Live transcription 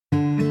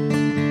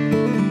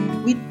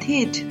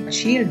teach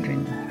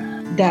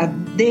children that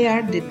they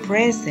are the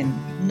present,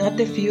 not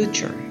the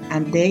future,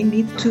 and they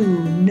need to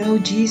know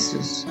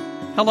Jesus.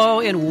 Hello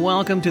and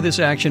welcome to this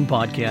Action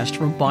Podcast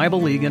from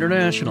Bible League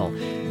International.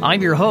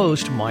 I'm your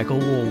host, Michael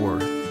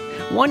Woolworth.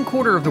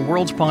 1/4 of the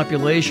world's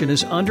population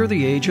is under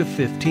the age of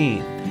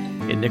 15.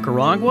 In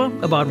Nicaragua,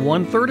 about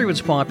 1/3 of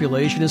its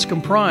population is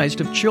comprised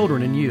of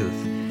children and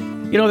youth.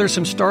 You know, there's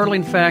some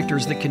startling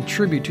factors that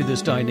contribute to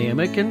this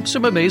dynamic and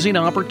some amazing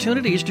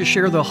opportunities to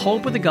share the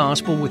hope of the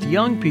gospel with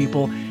young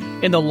people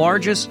in the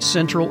largest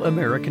Central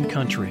American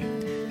country.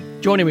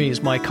 Joining me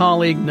is my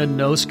colleague,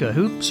 Nanoska,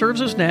 who serves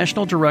as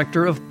National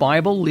Director of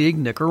Bible League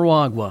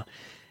Nicaragua.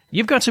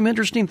 You've got some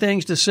interesting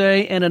things to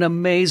say and an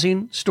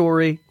amazing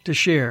story to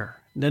share.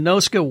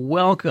 Nanoska,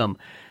 welcome.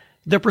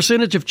 The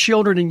percentage of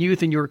children and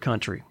youth in your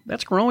country,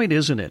 that's growing,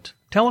 isn't it?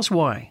 Tell us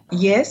why.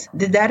 Yes,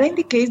 the data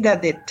indicates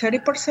that the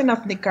 30%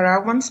 of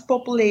Nicaraguans'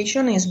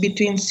 population is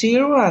between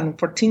 0 and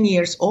 14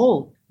 years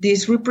old.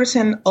 This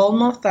represents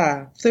almost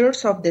a third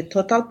of the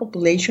total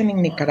population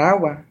in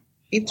Nicaragua.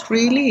 It's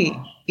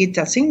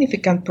a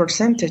significant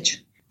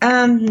percentage.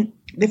 And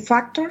the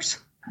factors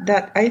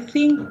that I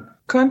think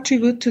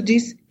contribute to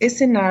this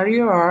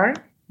scenario are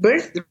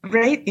birth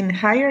rate is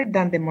higher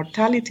than the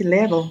mortality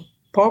level.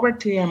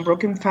 Poverty and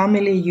broken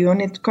family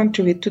units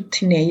contribute to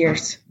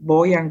teenagers,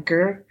 boy and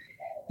girl.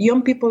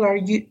 Young people are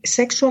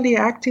sexually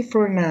active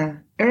from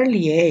an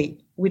early age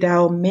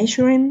without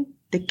measuring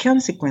the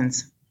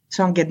consequence.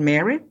 Some get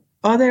married,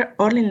 others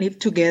only live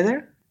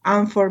together,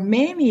 and for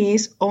many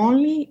it's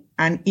only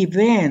an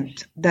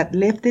event that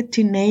left the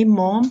teenage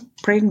mom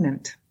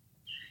pregnant.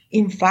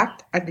 In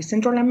fact, at the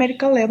Central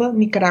American level,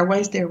 Nicaragua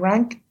is the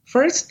rank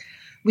first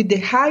with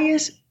the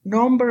highest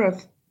number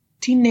of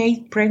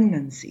teenage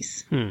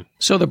pregnancies.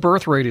 So the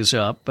birth rate is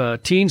up.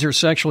 Teens are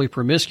sexually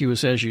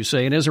promiscuous, as you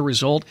say, and as a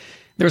result,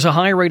 there's a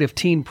high rate of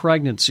teen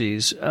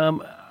pregnancies.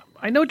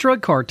 I know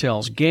drug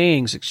cartels,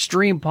 gangs,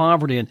 extreme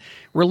poverty, and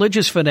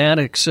religious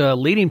fanatics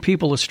leading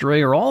people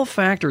astray are all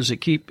factors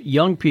that keep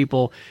young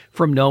people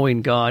from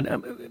knowing God.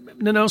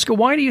 Nanoska,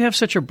 why do you have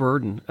such a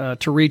burden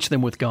to reach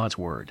them with God's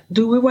Word?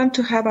 Do we want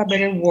to have a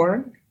better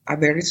world, a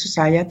better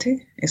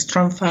society, a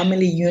strong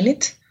family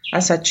unit?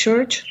 As a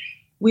church,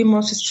 we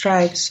must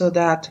strive so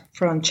that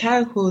from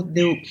childhood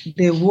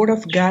the Word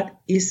of God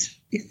is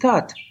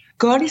taught.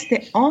 God is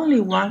the only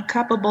one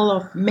capable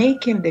of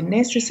making the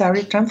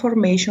necessary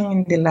transformation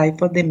in the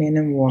life of the man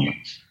and woman.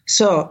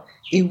 So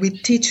if we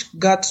teach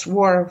God's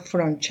Word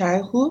from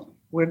childhood,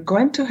 we're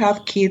going to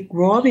have kids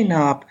growing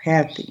up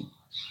healthy.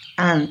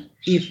 And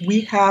if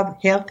we have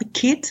healthy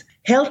kids,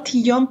 healthy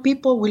young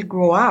people will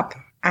grow up.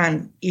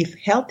 And if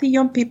healthy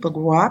young people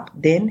grow up,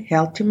 then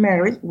healthy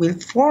marriage will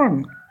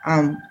form.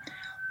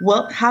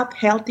 We'll have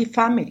healthy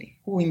family,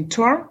 who in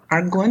turn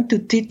are going to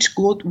teach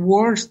good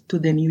words to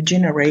the new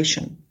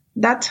generation.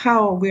 That's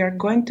how we are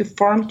going to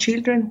form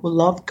children who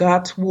love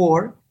God's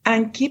Word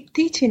and keep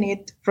teaching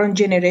it from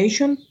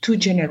generation to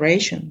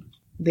generation.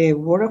 The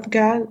Word of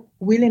God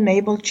will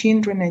enable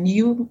children and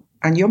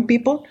young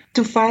people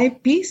to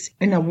find peace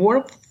in a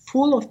world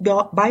full of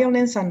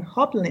violence and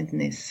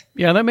hopelessness.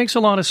 Yeah, that makes a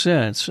lot of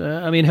sense.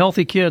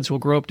 Healthy kids will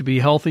grow up to be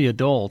healthy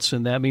adults,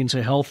 and that means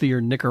a healthier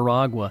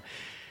Nicaragua.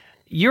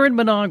 You're in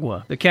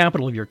Managua, the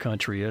capital of your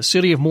country, a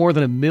city of more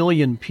than 1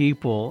 million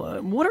people.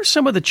 What are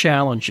some of the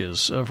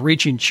challenges of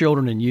reaching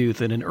children and youth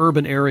in an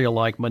urban area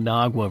like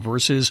Managua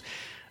versus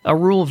a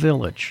rural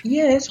village?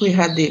 Yes, we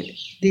have the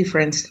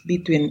difference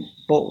between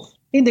both.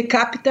 In the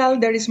capital,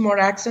 there is more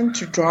access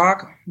to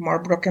drug, more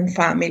broken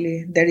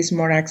family. There is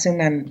more access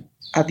and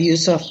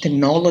abuse of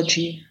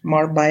technology,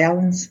 more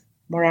violence,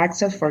 more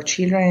access for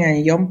children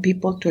and young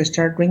people to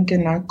start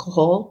drinking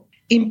alcohol.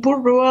 In poor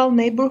rural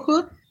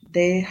neighborhood,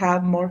 they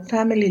have more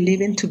family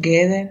living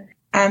together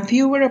and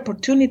fewer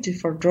opportunities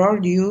for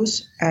drug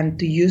use and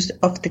the use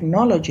of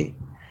technology,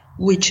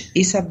 which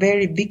is a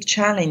very big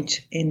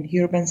challenge in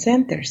urban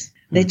centers.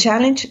 The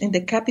challenge in the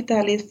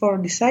capital is for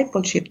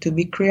discipleship to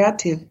be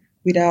creative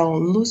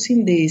without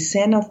losing the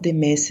sense of the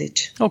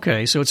message.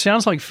 Okay, so it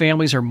sounds like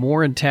families are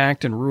more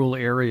intact in rural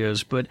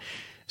areas, but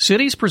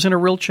cities present a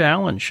real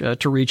challenge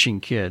to reaching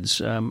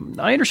kids.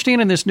 I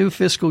understand in this new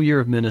fiscal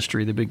year of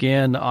ministry that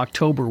began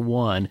October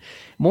 1,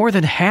 more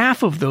than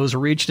half of those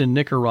reached in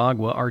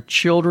Nicaragua are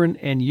children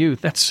and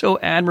youth. That's so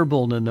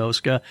admirable,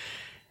 Nanoska.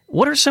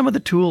 What are some of the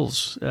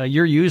tools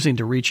you're using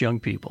to reach young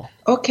people?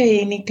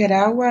 Okay, in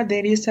Nicaragua,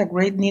 there is a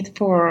great need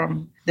for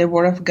the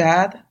Word of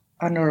God,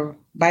 and our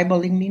Bible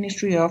League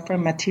Ministry offers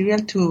material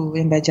to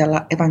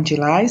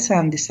evangelize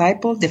and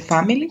disciple the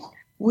family.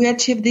 We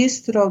achieve this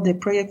through the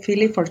Project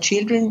Philip for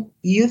children,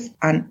 youth,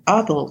 and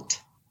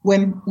adults.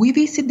 When we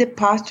visit the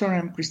pastor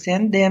and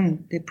present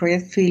them the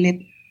Project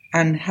Philip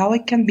and how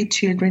it can be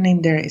children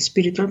in their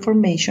spiritual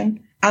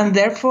formation, and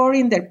therefore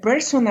in their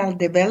personal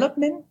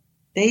development,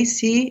 they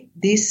see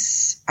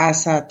this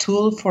as a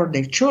tool for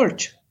their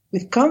church,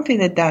 with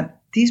confidence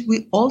that this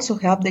will also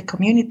help the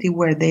community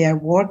where they are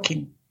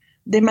working.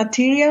 The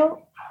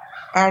material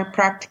are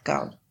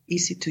practical,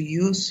 easy to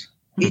use.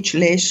 Each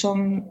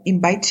lesson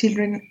invites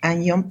children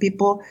and young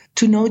people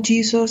to know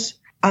Jesus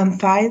and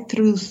find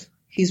through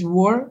his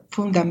word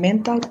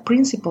fundamental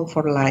principle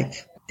for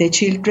life. The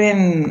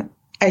children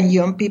and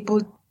young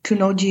people to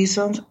know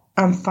Jesus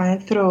and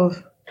find through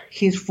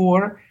his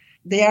word.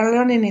 They are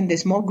learning in the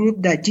small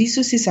group that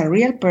Jesus is a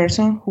real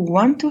person who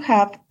wants to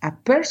have a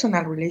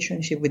personal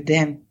relationship with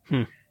them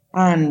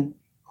and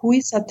who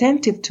is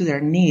attentive to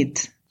their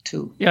needs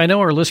too. Yeah, I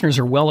know our listeners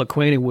are well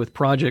acquainted with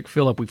Project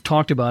Philip. We've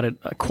talked about it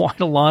quite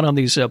a lot on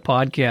these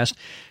podcasts.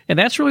 And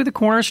that's really the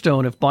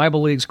cornerstone of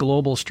Bible League's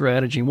global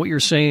strategy. And what you're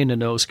saying,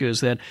 Nanoska,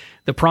 is that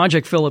the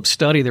Project Philip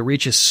study that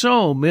reaches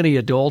so many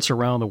adults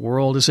around the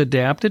world is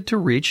adapted to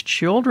reach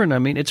children. I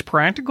mean, it's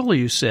practical,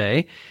 you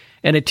say,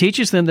 and it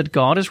teaches them that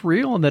God is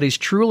real and that he's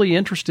truly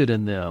interested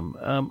in them.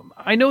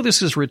 I know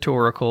this is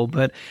rhetorical,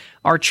 but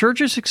are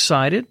churches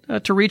excited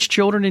to reach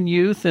children and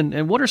youth?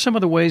 And what are some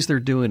of the ways they're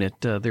doing it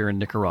there in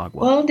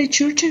Nicaragua? Well, the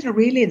churches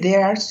really, they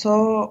are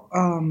so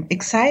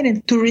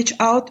excited to reach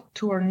out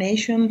to our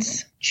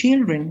nation's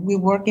children. We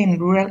work in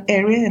rural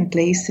areas and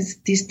places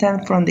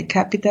distant from the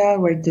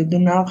capital where they do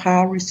not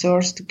have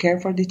resources to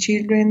care for the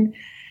children.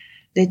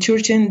 The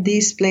church in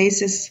these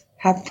places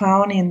have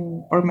found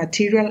in our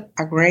material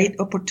a great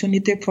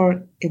opportunity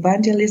for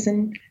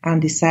evangelism and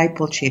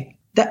discipleship.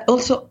 That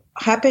also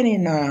happen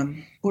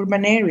in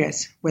urban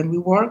areas when we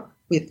work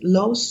with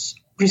low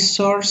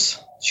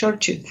resource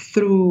churches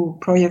through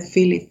Project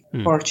Philip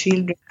for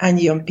children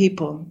and young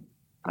people.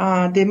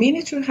 The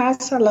ministry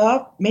has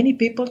allowed many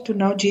people to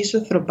know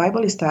Jesus through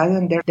Bible study,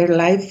 and their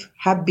life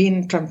have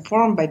been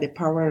transformed by the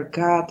power of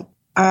God.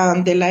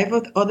 The life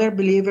of other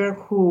believers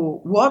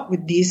who walk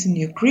with this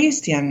new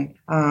Christian.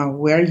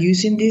 We are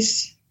using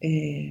this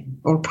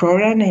our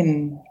program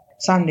in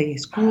Sunday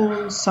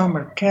school,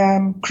 summer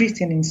camp,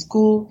 Christian in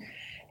school,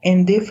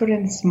 and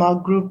different small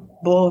group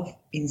both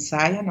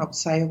inside and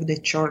outside of the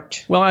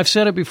church. Well, I've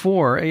said it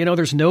before,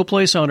 there's no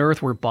place on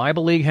earth where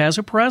Bible League has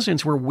a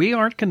presence where we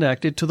aren't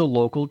connected to the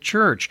local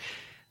church.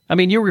 I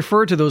mean, you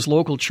refer to those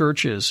local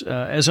churches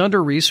as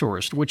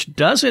under-resourced, which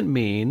doesn't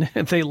mean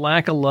they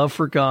lack a love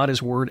for God,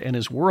 His Word, and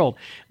His world.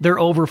 They're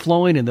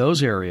overflowing in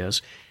those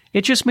areas.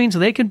 It just means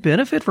they can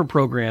benefit from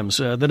programs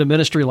that a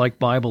ministry like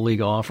Bible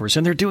League offers,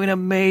 and they're doing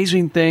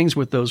amazing things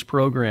with those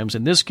programs.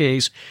 In this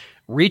case,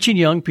 reaching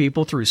young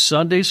people through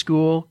Sunday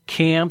school,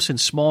 camps, and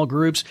small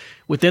groups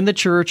within the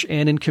church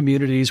and in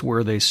communities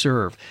where they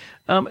serve.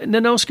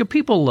 Nanoska,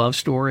 people love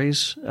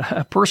stories.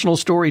 A personal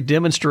story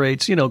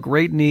demonstrates,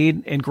 great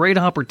need and great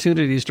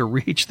opportunities to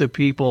reach the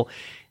people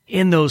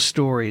in those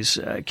stories.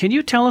 Can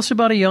you tell us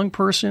about a young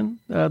person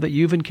that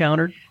you've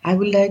encountered? I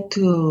would like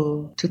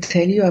to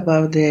tell you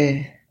about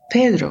the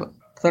Pedro,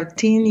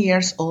 13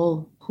 years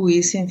old, who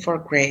is in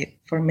 4th grade.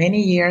 For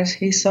many years,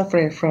 he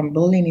suffered from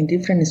bullying in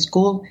different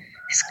schools.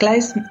 His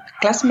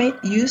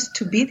classmates used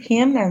to beat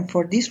him, and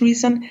for this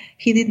reason,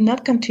 he did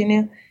not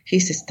continue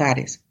his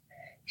studies.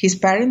 His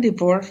parents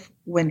divorced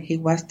when he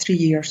was 3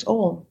 years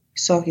old,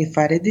 so his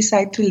father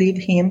decided to leave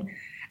him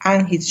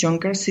and his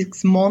younger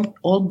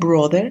 6-month-old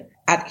brother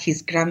at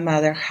his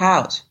grandmother's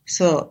house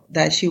so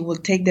that she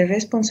would take the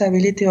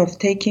responsibility of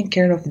taking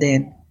care of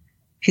them.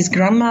 His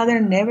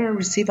grandmother never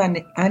received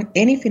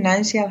any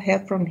financial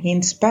help from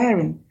his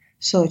parents,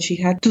 so she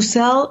had to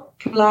sell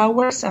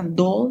flowers and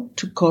dolls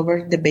to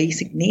cover the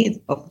basic needs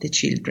of the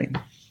children.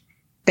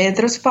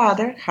 Pedro's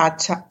father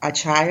had a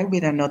child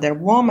with another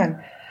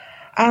woman,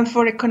 and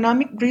for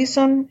economic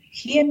reason,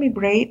 he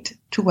emigrated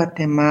to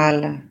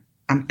Guatemala.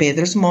 And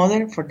Pedro's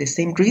mother, for the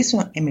same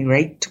reason,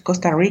 emigrated to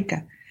Costa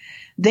Rica.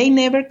 They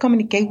never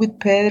communicate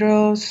with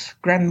Pedro's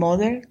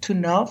grandmother to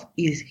know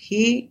if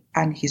he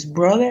and his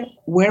brother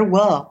were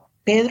well.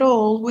 Pedro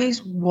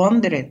always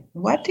wondered,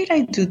 what did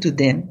I do to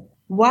them?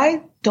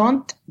 Why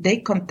don't they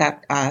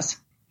contact us?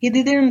 He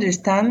didn't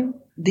understand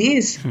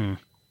this.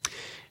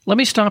 Let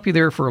me stop you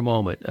there for a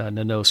moment,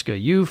 Nanoska.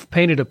 You've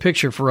painted a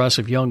picture for us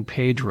of young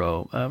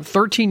Pedro.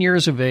 13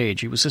 years of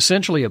age, he was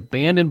essentially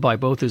abandoned by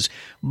both his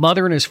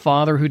mother and his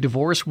father, who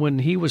divorced when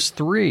he was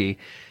 3.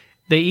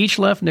 They each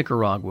left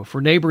Nicaragua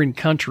for neighboring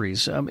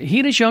countries. He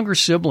and his younger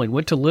sibling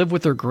went to live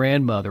with their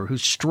grandmother, who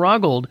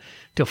struggled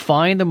to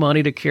find the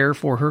money to care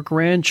for her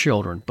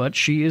grandchildren, but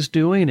she is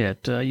doing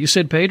it. You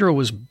said Pedro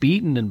was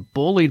beaten and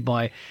bullied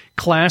by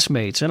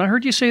classmates, and I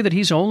heard you say that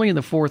he's only in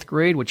the 4th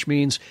grade, which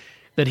means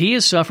that he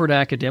has suffered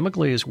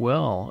academically as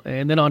well.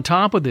 And then on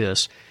top of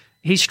this,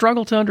 he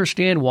struggled to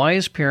understand why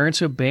his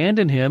parents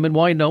abandoned him and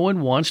why no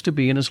one wants to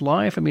be in his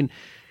life. I mean,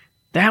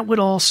 that would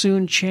all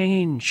soon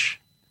change.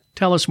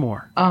 Tell us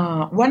more.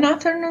 One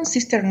afternoon,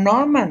 Sister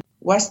Norman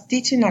was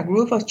teaching a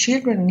group of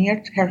children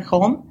near her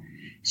home.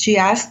 She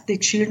asked the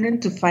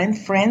children to find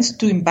friends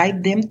to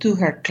invite them to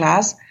her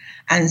class,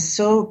 and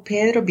so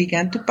Pedro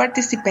began to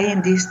participate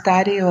in the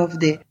study of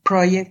the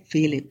Project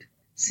Philip.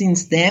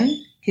 Since then,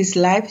 his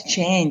life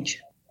changed.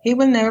 He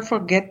will never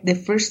forget the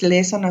first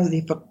lesson of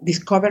the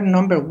Discover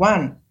number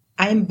 1.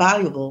 I'm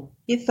valuable.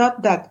 He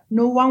thought that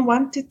no one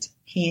wanted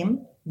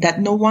him, that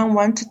no one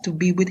wanted to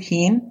be with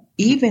him,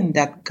 even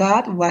that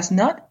God was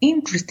not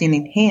interested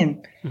in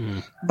him.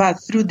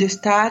 But through the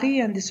study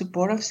and the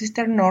support of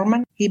Sister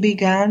Norman, he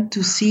began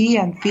to see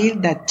and feel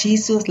that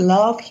Jesus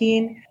loved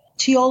him.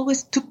 She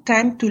always took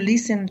time to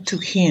listen to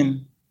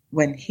him.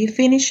 When he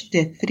finished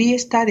the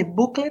 3-study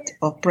booklet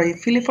of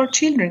Project Philip for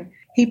Children,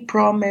 he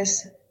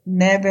promised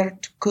never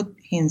to cut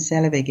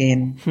himself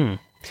again.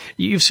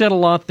 You've said a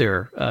lot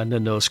there,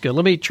 Nanoska.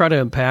 Let me try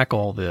to unpack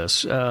all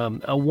this.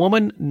 A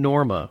woman,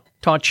 Norma,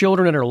 taught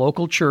children in her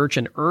local church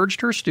and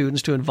urged her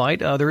students to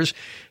invite others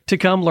to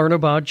come learn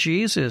about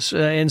Jesus.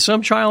 And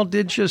some child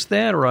did just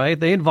that, right?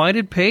 They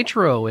invited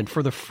Pedro, and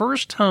for the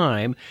first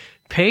time,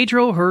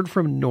 Pedro heard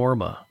from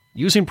Norma,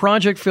 using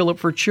Project Philip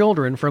for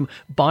Children from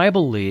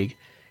Bible League,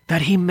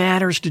 that he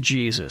matters to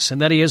Jesus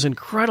and that he has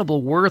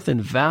incredible worth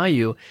and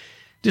value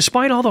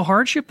despite all the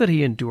hardship that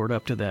he endured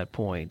up to that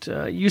point.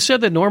 You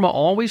said that Norma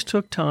always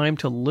took time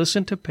to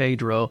listen to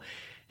Pedro,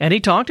 and he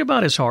talked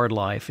about his hard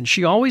life, and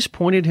she always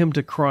pointed him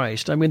to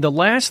Christ. I mean, the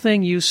last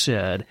thing you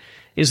said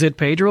is that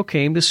Pedro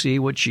came to see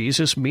what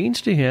Jesus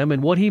means to him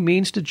and what he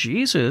means to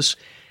Jesus,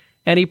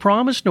 and he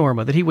promised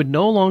Norma that he would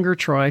no longer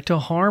try to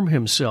harm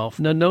himself.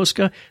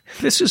 Nanoska,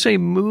 this is a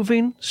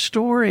moving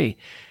story.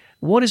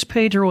 What is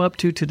Pedro up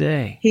to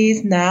today? He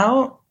is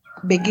now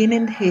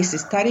beginning his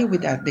study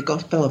with the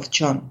Gospel of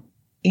John.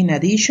 In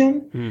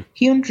addition,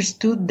 he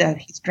understood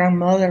that his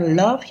grandmother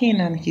loved him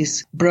and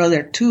his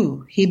brother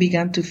too. He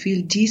began to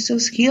feel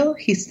Jesus heal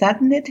his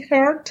saddened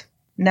heart.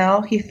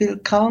 Now he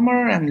feels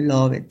calmer and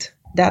loved.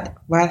 That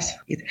was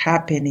it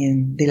happened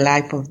in the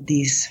life of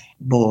this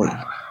boy.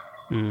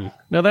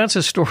 Now that's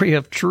a story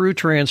of true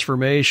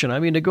transformation. I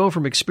mean, to go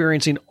from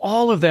experiencing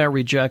all of that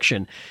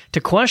rejection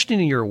to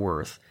questioning your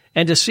worth,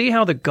 and to see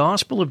how the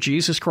gospel of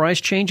Jesus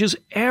Christ changes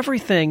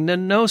everything.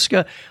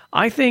 Nanoska,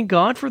 I thank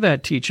God for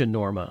that teaching,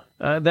 Norma.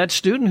 That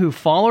student who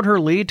followed her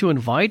lead to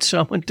invite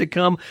someone to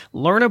come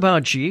learn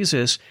about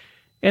Jesus,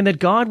 and that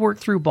God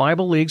worked through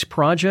Bible League's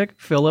Project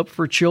Philip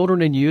for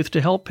Children and Youth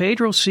to help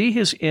Pedro see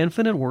his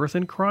infinite worth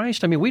in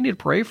Christ. I mean, we need to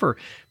pray for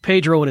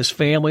Pedro and his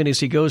family and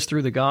as he goes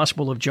through the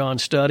Gospel of John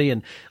study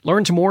and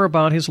learns more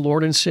about his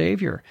Lord and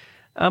Savior.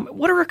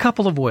 What are a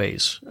couple of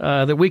ways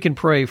that we can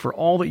pray for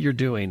all that you're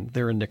doing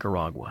there in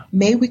Nicaragua?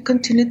 May we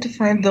continue to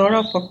find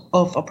doors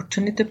of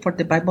opportunity for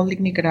the Bible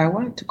League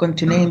Nicaragua to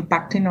continue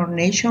impacting our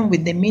nation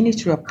with the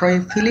ministry of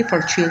Project Philip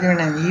for Children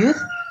and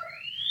Youth.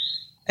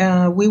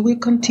 We will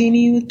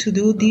continue to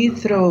do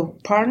this through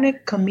partners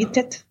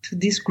committed to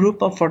this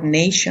group of our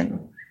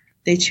nation.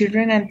 The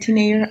children and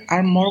teenagers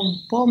are more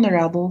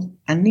vulnerable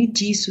and need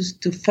Jesus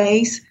to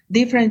face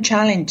different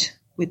challenges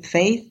with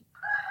faith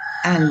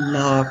and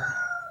love.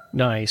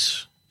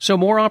 Nice. So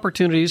more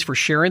opportunities for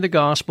sharing the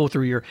gospel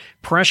through your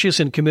precious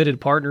and committed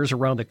partners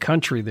around the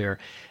country there.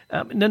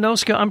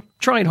 Nanoska, I'm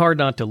trying hard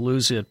not to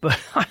lose it, but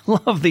I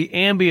love the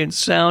ambient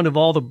sound of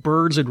all the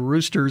birds and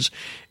roosters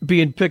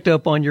being picked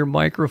up on your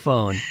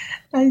microphone.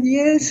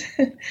 Yes,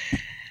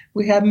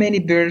 we have many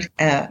birds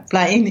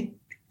flying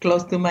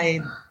close to my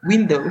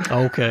window.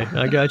 Okay,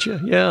 I got you.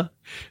 Yeah.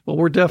 Well,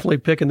 we're definitely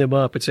picking them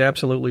up. It's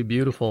absolutely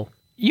beautiful.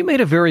 You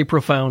made a very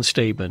profound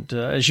statement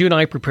as you and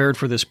I prepared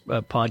for this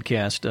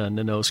podcast,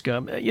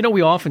 Nanoska.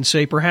 We often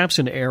say, perhaps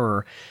in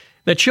error,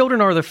 that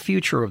children are the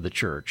future of the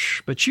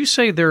church, but you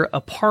say they're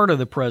a part of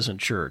the present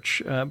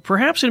church,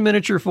 perhaps in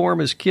miniature form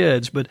as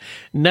kids, but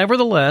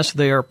nevertheless,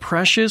 they are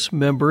precious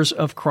members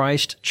of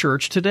Christ's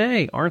church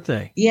today, aren't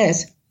they?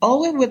 Yes.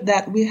 Always with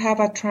that, we have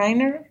a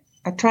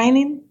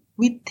training.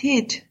 We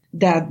teach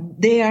that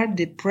they are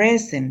the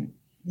present,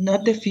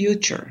 not the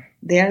future.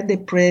 They are the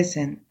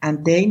present,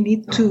 and they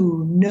need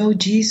to know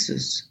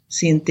Jesus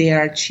since they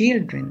are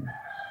children.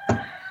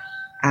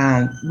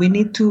 And we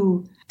need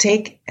to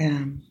take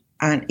an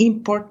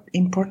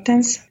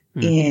importance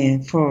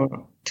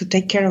to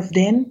take care of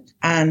them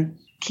and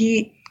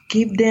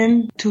give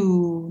them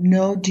to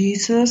know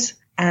Jesus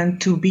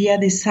and to be a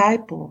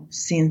disciple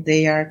since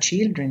they are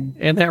children.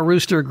 And that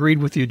rooster agreed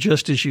with you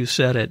just as you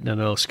said it,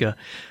 Nanoska.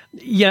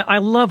 Yeah, I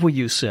love what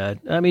you said.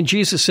 I mean,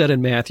 Jesus said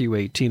in Matthew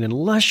 18,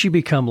 unless you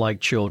become like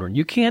children,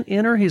 you can't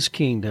enter his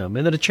kingdom.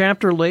 And then a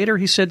chapter later,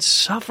 he said,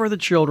 suffer the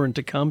children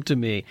to come to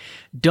me.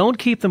 Don't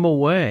keep them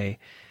away.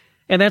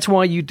 And that's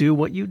why you do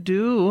what you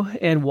do,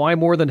 and why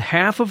more than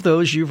half of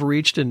those you've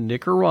reached in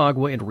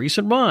Nicaragua in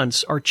recent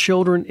months are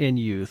children and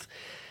youth.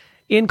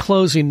 In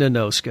closing,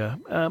 Nanoska,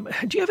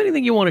 do you have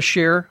anything you want to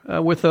share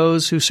with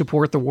those who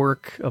support the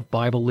work of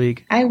Bible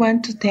League? I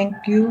want to thank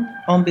you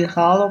on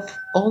behalf of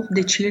all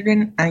the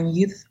children and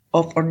youth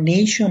of our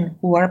nation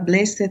who are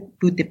blessed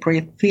with the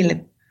Project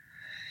Philip.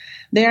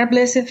 They are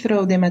blessed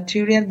through the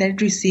material they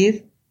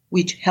receive,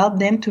 which help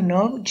them to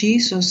know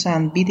Jesus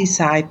and be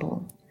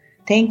disciples.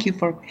 Thank you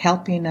for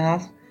helping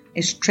us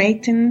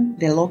strengthen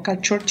the local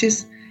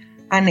churches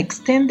and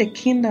extend the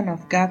kingdom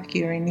of God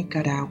here in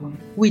Nicaragua,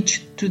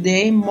 which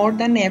today more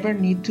than ever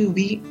need to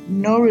be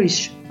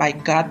nourished by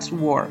God's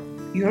word.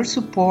 Your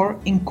support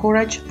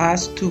encourages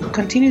us to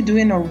continue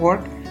doing our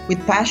work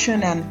with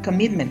passion and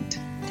commitment.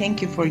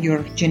 Thank you for your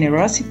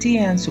generosity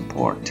and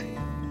support.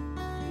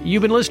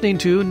 You've been listening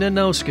to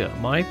Ninosca,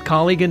 my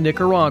colleague in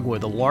Nicaragua,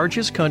 the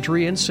largest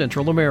country in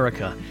Central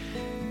America.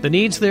 The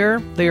needs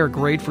there, they are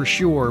great for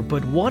sure,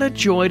 but what a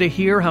joy to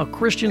hear how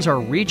Christians are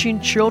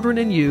reaching children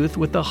and youth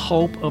with the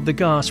hope of the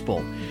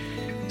gospel.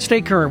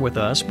 Stay current with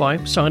us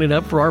by signing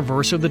up for our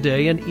Verse of the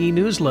Day and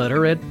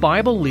e-newsletter at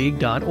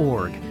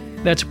BibleLeague.org.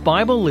 That's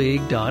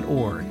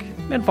BibleLeague.org.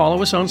 And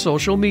follow us on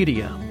social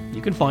media.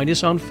 You can find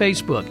us on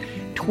Facebook,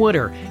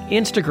 Twitter,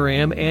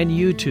 Instagram, and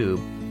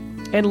YouTube.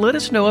 And let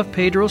us know if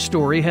Pedro's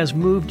story has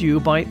moved you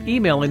by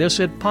emailing us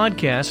at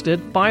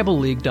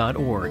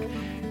podcast@BibleLeague.org.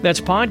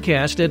 That's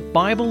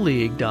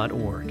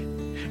podcast@BibleLeague.org.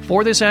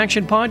 For this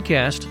Action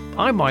Podcast,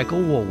 I'm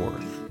Michael Woolworth.